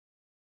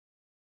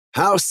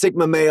How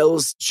Sigma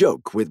males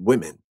joke with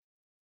women.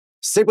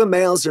 Sigma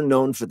males are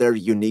known for their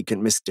unique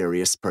and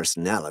mysterious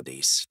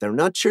personalities. They're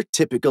not your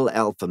typical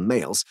alpha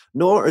males,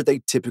 nor are they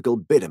typical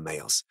beta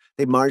males.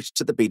 They march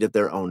to the beat of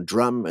their own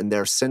drum, and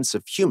their sense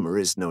of humor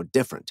is no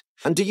different.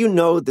 And do you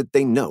know that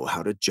they know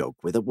how to joke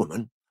with a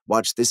woman?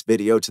 Watch this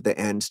video to the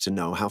end to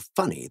know how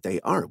funny they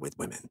are with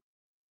women.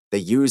 They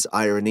use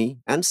irony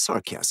and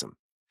sarcasm.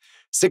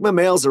 Sigma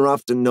males are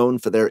often known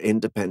for their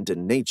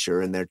independent nature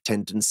and their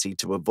tendency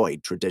to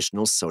avoid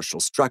traditional social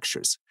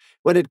structures.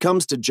 When it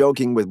comes to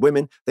joking with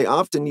women, they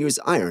often use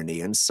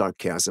irony and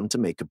sarcasm to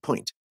make a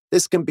point.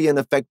 This can be an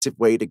effective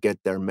way to get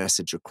their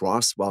message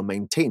across while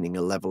maintaining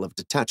a level of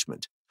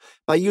detachment.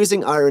 By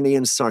using irony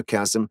and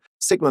sarcasm,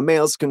 Sigma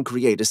males can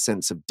create a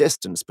sense of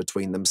distance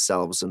between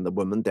themselves and the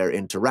woman they're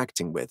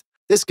interacting with.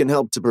 This can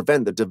help to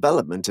prevent the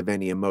development of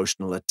any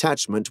emotional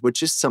attachment,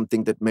 which is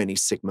something that many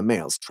Sigma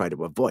males try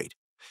to avoid.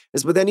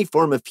 As with any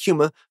form of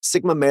humor,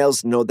 Sigma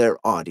males know their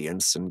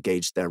audience and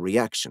gauge their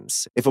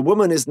reactions. If a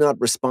woman is not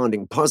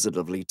responding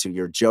positively to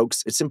your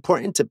jokes, it's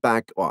important to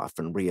back off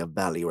and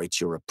reevaluate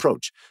your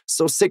approach.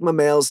 So Sigma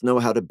males know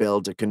how to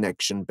build a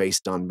connection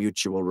based on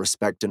mutual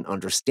respect and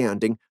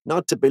understanding,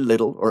 not to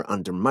belittle or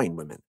undermine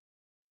women.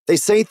 They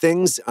say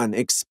things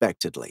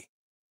unexpectedly.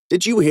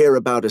 Did you hear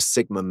about a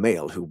Sigma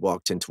male who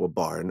walked into a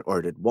bar and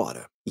ordered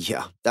water?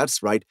 Yeah,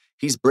 that's right.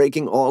 He's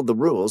breaking all the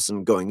rules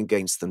and going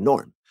against the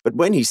norm. But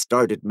when he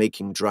started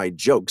making dry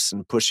jokes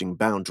and pushing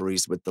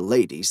boundaries with the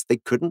ladies, they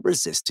couldn't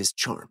resist his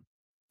charm.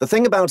 The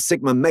thing about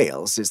Sigma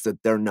males is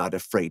that they're not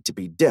afraid to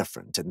be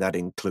different, and that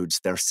includes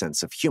their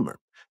sense of humor.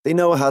 They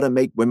know how to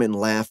make women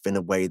laugh in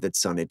a way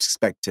that's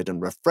unexpected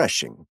and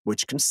refreshing,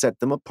 which can set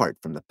them apart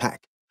from the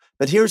pack.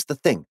 But here's the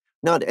thing.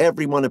 Not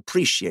everyone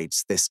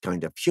appreciates this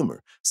kind of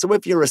humor, so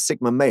if you're a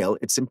Sigma male,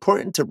 it's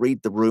important to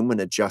read the room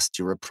and adjust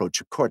your approach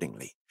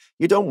accordingly.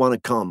 You don't want to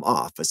come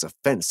off as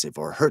offensive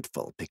or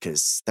hurtful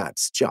because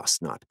that's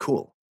just not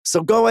cool.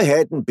 So go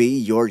ahead and be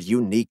your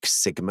unique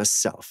Sigma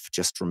self.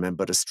 Just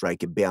remember to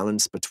strike a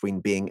balance between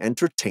being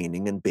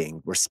entertaining and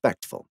being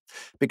respectful.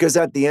 Because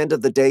at the end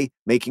of the day,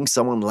 making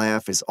someone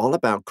laugh is all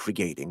about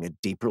creating a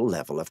deeper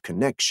level of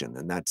connection,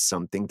 and that's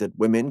something that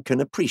women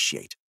can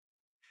appreciate.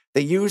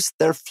 They use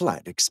their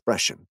flat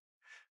expression.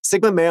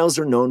 Sigma males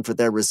are known for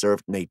their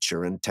reserved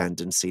nature and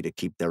tendency to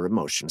keep their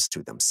emotions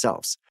to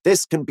themselves.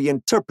 This can be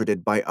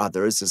interpreted by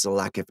others as a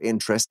lack of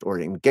interest or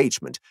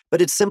engagement,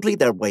 but it's simply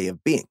their way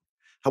of being.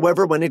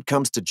 However, when it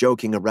comes to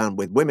joking around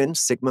with women,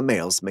 Sigma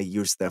males may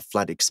use their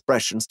flat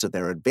expressions to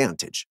their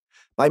advantage.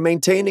 By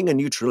maintaining a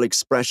neutral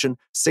expression,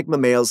 Sigma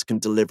males can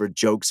deliver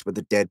jokes with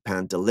a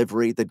deadpan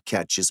delivery that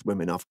catches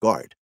women off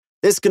guard.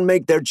 This can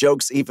make their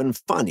jokes even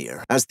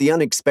funnier, as the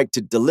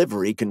unexpected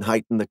delivery can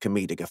heighten the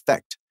comedic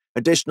effect.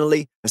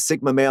 Additionally, a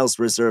Sigma male's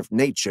reserved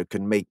nature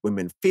can make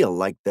women feel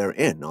like they're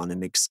in on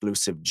an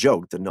exclusive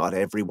joke that not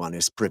everyone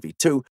is privy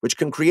to, which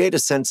can create a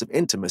sense of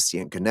intimacy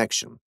and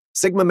connection.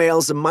 Sigma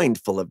males are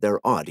mindful of their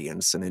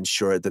audience and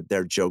ensure that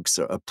their jokes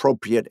are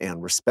appropriate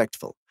and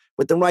respectful.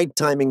 With the right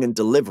timing and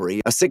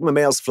delivery, a Sigma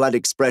male's flat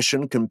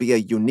expression can be a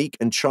unique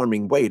and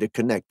charming way to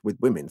connect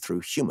with women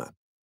through humor.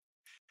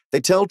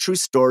 They tell true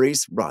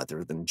stories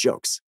rather than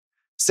jokes.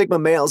 Sigma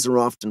males are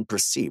often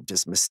perceived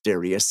as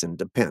mysterious,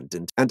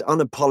 independent, and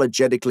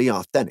unapologetically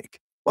authentic.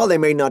 While they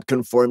may not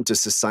conform to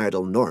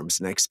societal norms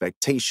and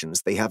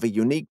expectations, they have a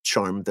unique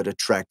charm that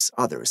attracts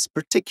others,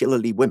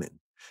 particularly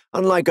women.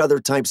 Unlike other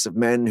types of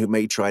men who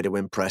may try to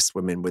impress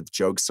women with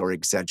jokes or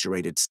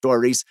exaggerated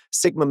stories,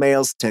 Sigma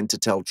males tend to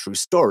tell true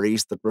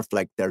stories that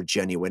reflect their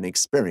genuine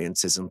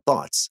experiences and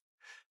thoughts.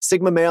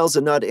 Sigma males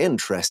are not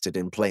interested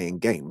in playing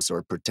games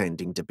or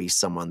pretending to be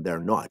someone they're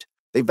not.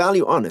 They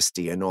value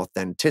honesty and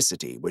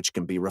authenticity, which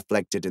can be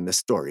reflected in the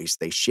stories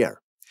they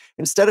share.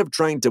 Instead of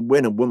trying to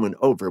win a woman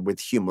over with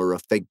humor or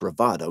fake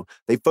bravado,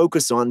 they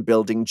focus on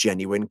building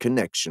genuine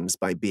connections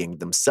by being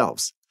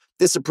themselves.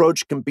 This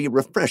approach can be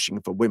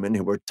refreshing for women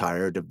who are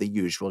tired of the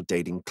usual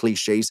dating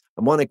cliches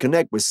and want to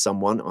connect with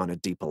someone on a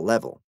deeper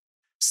level.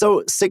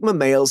 So, Sigma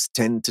males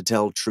tend to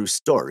tell true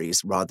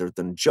stories rather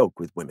than joke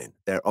with women.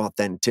 Their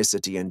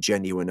authenticity and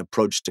genuine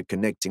approach to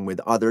connecting with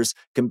others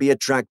can be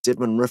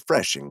attractive and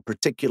refreshing,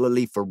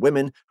 particularly for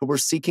women who are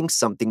seeking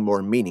something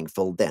more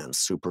meaningful than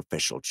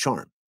superficial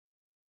charm.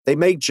 They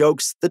make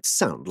jokes that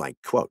sound like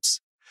quotes.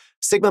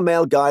 Sigma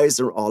male guys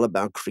are all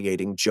about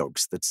creating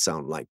jokes that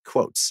sound like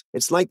quotes.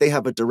 It's like they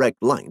have a direct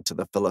line to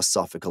the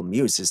philosophical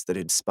muses that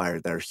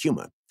inspire their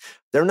humor.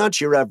 They're not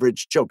your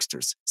average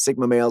jokesters.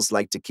 Sigma males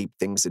like to keep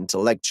things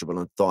intellectual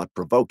and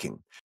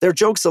thought-provoking. Their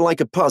jokes are like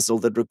a puzzle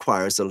that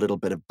requires a little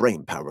bit of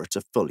brain power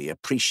to fully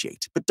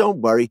appreciate. But don't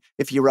worry,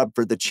 if you're up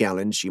for the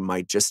challenge, you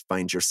might just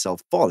find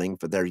yourself falling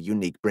for their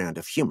unique brand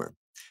of humor.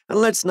 And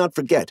let's not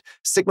forget,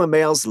 Sigma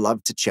males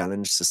love to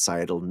challenge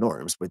societal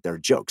norms with their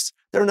jokes.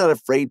 They're not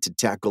afraid to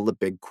tackle the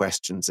big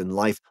questions in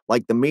life,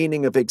 like the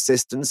meaning of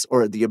existence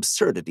or the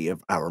absurdity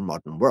of our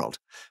modern world.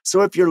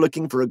 So if you're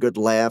looking for a good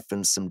laugh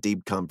and some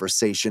deep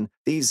conversation,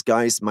 these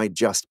guys might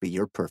just be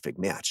your perfect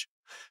match.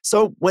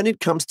 So when it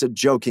comes to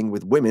joking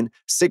with women,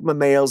 Sigma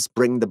males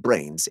bring the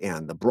brains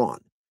and the brawn.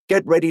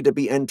 Get ready to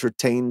be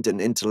entertained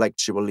and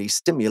intellectually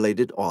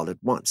stimulated all at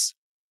once.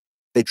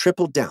 They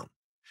triple down.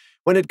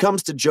 When it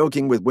comes to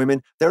joking with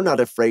women, they're not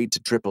afraid to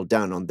triple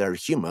down on their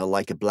humor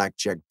like a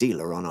blackjack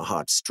dealer on a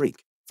hot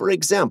streak. For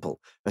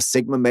example, a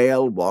Sigma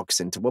male walks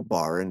into a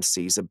bar and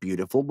sees a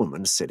beautiful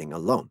woman sitting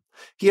alone.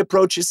 He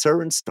approaches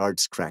her and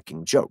starts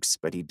cracking jokes,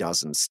 but he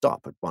doesn't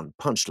stop at one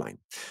punchline.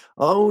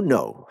 Oh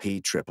no,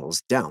 he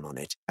triples down on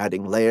it,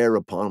 adding layer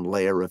upon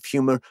layer of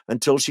humor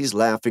until she's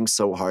laughing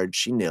so hard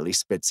she nearly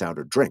spits out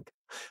her drink.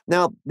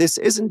 Now, this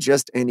isn't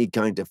just any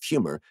kind of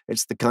humor,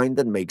 it's the kind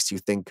that makes you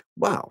think,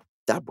 wow,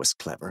 that was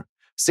clever.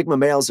 Sigma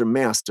males are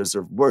masters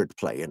of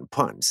wordplay and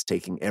puns,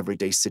 taking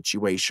everyday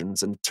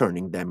situations and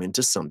turning them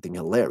into something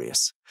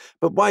hilarious.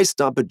 But why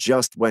stop at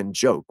just one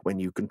joke when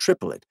you can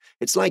triple it?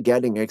 It's like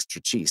adding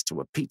extra cheese to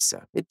a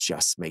pizza. It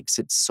just makes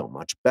it so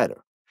much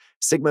better.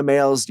 Sigma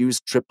males use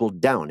triple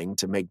downing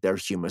to make their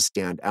humor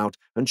stand out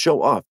and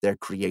show off their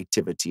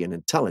creativity and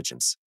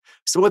intelligence.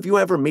 So if you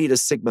ever meet a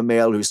Sigma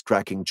male who's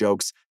cracking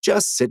jokes,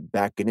 just sit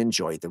back and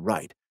enjoy the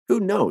ride. Who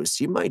knows,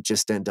 you might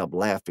just end up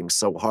laughing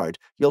so hard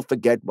you'll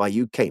forget why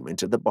you came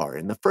into the bar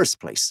in the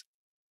first place.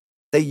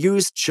 They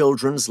use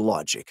children's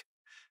logic.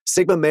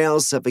 Sigma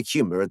males have a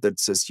humor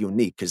that's as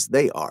unique as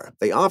they are.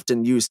 They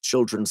often use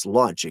children's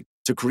logic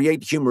to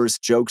create humorous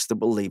jokes that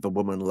will leave a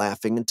woman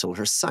laughing until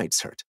her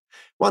sides hurt.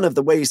 One of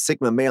the ways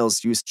Sigma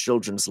males use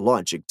children's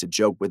logic to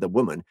joke with a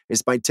woman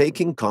is by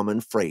taking common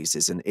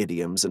phrases and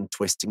idioms and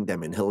twisting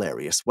them in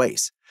hilarious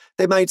ways.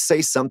 They might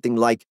say something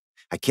like,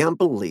 "I can't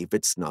believe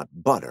it's not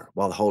butter,"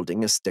 while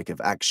holding a stick of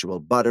actual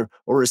butter,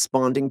 or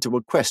responding to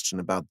a question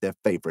about their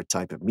favorite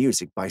type of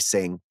music by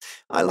saying,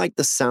 "I like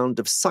the sound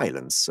of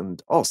silence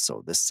and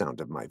also the sound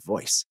of my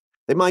voice."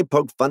 They might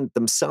poke fun at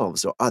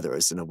themselves or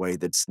others in a way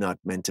that's not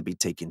meant to be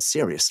taken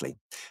seriously.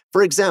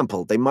 For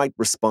example, they might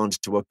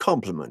respond to a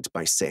compliment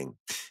by saying,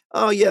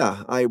 "Oh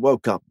yeah, I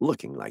woke up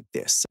looking like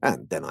this,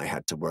 and then I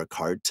had to work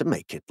hard to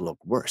make it look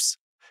worse."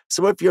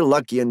 So if you're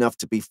lucky enough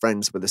to be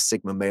friends with a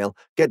Sigma male,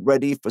 get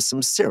ready for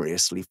some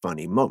seriously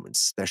funny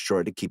moments. They're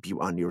sure to keep you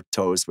on your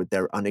toes with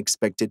their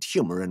unexpected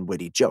humor and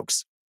witty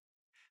jokes.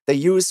 They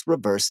use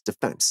reverse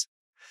defense.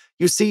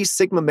 You see,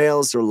 Sigma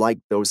males are like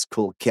those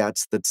cool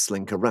cats that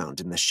slink around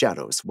in the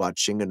shadows,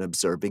 watching and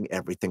observing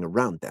everything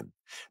around them.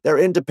 They're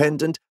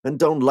independent and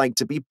don't like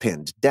to be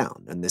pinned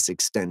down, and this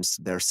extends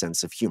to their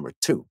sense of humor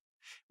too.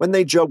 When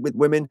they joke with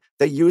women,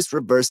 they use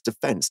reverse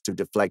defense to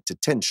deflect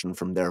attention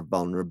from their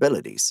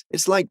vulnerabilities.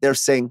 It's like they're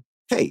saying,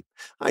 "Hey,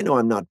 I know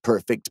I'm not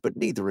perfect, but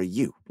neither are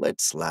you.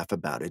 Let's laugh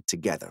about it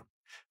together."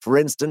 For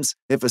instance,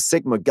 if a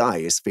Sigma guy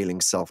is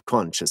feeling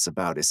self-conscious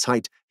about his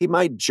height, he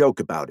might joke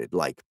about it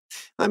like,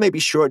 "I may be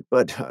short,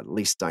 but at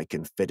least I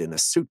can fit in a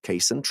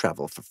suitcase and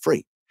travel for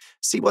free."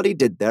 See what he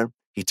did there?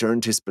 He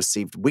turned his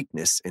perceived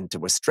weakness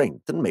into a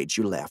strength and made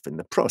you laugh in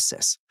the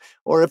process.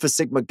 Or if a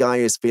Sigma guy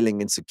is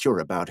feeling insecure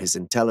about his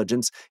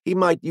intelligence, he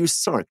might use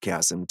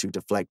sarcasm to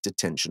deflect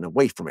attention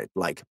away from it,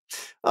 like,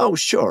 "Oh,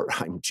 sure,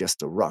 I'm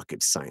just a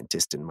rocket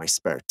scientist in my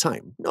spare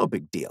time. No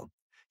big deal."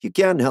 You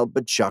can't help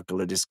but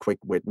chuckle at his quick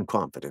wit and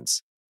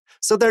confidence.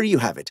 So there you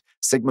have it.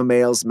 Sigma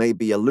males may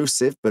be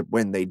elusive, but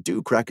when they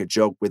do crack a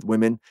joke with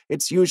women,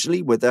 it's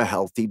usually with a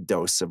healthy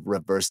dose of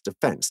reverse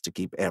defense to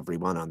keep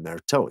everyone on their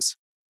toes.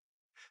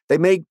 They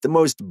make the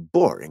most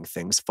boring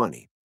things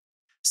funny.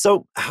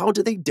 So, how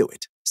do they do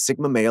it?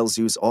 Sigma males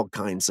use all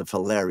kinds of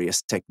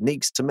hilarious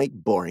techniques to make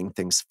boring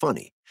things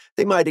funny.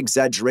 They might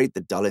exaggerate the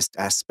dullest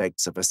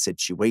aspects of a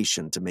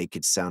situation to make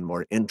it sound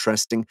more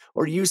interesting,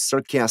 or use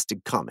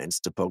sarcastic comments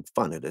to poke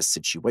fun at a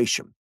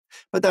situation.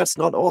 But that's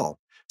not all.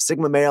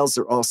 Sigma males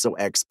are also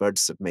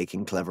experts at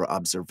making clever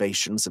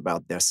observations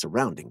about their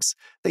surroundings.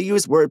 They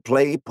use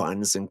wordplay,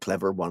 puns, and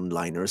clever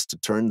one-liners to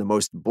turn the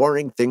most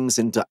boring things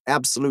into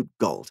absolute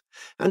gold.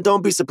 And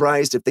don't be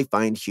surprised if they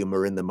find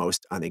humor in the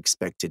most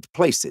unexpected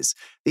places.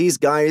 These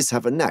guys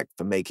have a knack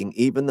for making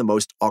even the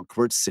most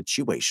awkward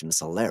situations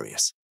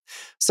hilarious.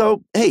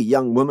 So, hey,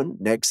 young woman,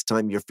 next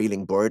time you're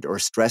feeling bored or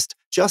stressed,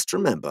 just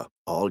remember,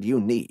 all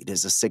you need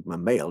is a Sigma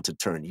male to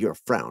turn your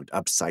frown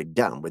upside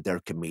down with their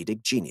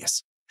comedic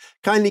genius.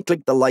 Kindly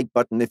click the like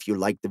button if you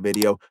liked the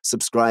video,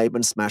 subscribe,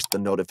 and smash the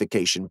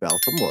notification bell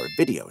for more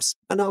videos.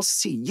 And I'll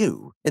see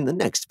you in the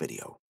next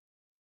video.